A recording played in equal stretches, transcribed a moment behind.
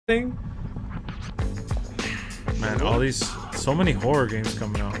thing. Man, all these, so many horror games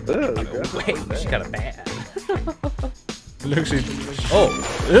coming out. Wait, she got a bad. Look, she. Oh.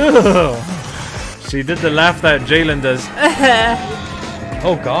 Ew. She did the laugh that Jalen does.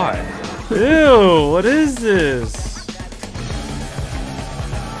 Oh God. Ew, what is this?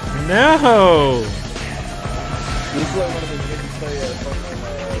 No. This is like one of the games play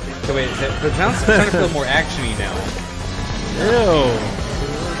So wait, the sounds trying to feel more actiony now. Ew.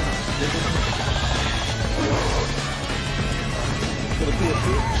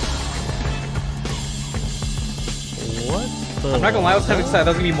 What the? I'm not gonna lie, I was kind of excited.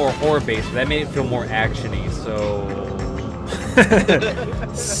 That was gonna be more horror based, but that made it feel more actiony. So.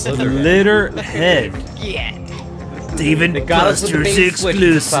 Slitterhead. Yeah. Steven Buster's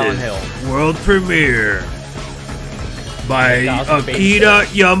exclusive world premiere by Akira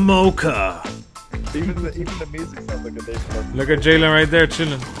Yamoka. Even the music sounds like a day for Look at Jalen right there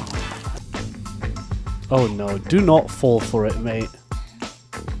chilling. Oh no, do not fall for it, mate.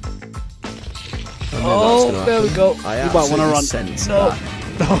 Oh, there we go. I you might want to run. No.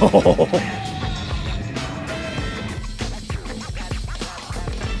 No.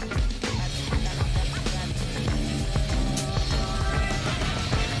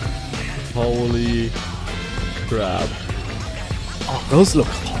 Holy crap. Oh, those look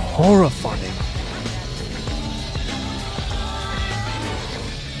horrifying.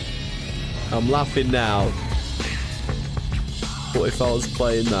 I'm laughing now. What if I was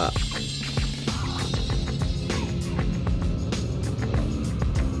playing that?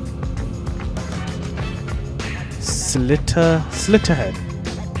 Slitterhead.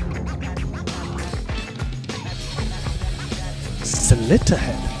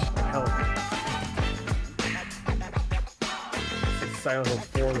 Slitterhead. Silent Hill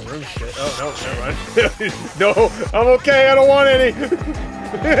 4 in the room shit. Oh, no, never mind. No, I'm okay. I don't want any.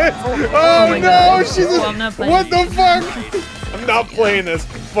 Oh, no, she's I'm not playing. What the fuck? I'm not playing this.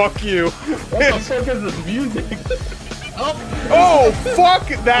 Fuck you. What the fuck is this music? Oh, fuck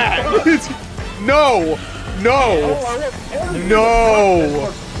that. No. No. No.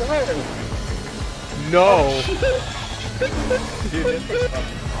 No.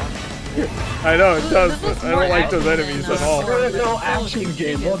 I know it does, but I don't like those enemies at all. No action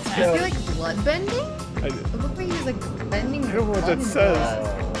game. Let's I go. feel like bloodbending? It looked like he was like bending. I don't know what that says.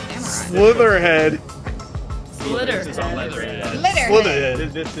 Slitherhead. Slitherhead. Slitterhead.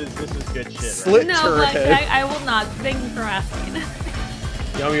 This is good shit. Slitterhead. No, Blackjack, I will not. Thank you for asking.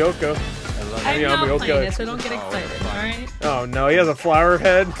 Yamioko. I'm not playing it, so don't get excited, alright? Oh no, he has a flower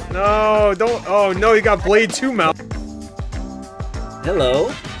head. No, don't. Oh no, he got Blade 2 mouth.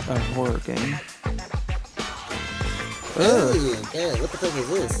 Hello. A horror game. Ooh, yeah, what the fuck is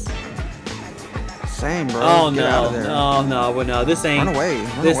this? Same, bro. Oh Get out of no, there. no, this ain't. Run away.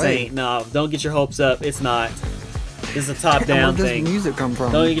 This ain't. No, don't get your hopes up. It's not. This is a top-down Where thing. does music come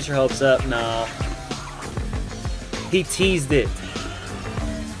from? Don't get your hopes up. No. He teased it.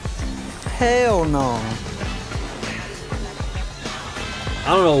 Hell no. I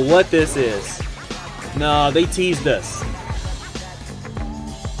don't know what this is. No, they teased us.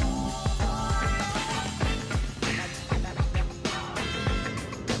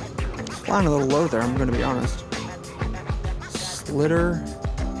 Flying a little low there, I'm gonna be honest.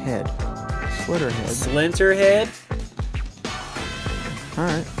 Slitterhead. Slitterhead?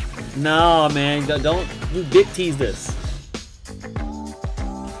 Alright. No, man. Don't you dick tease this.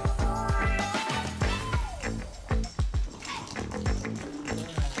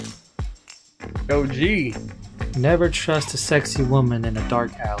 OG. Never trust a sexy woman in a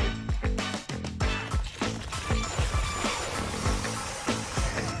dark alley.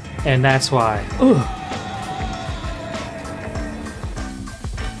 And that's why. Ugh.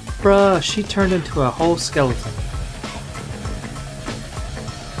 Bruh, she turned into a whole skeleton.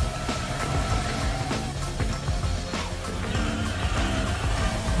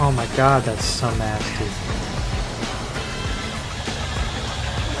 Oh my god, that's so nasty.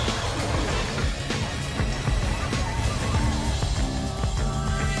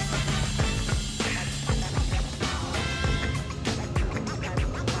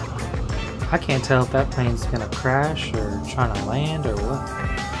 I can't tell if that plane's gonna crash or trying to land or what.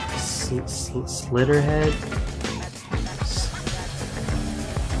 Slitterhead.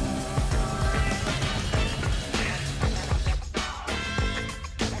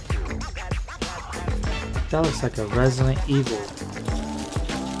 That looks like a Resident Evil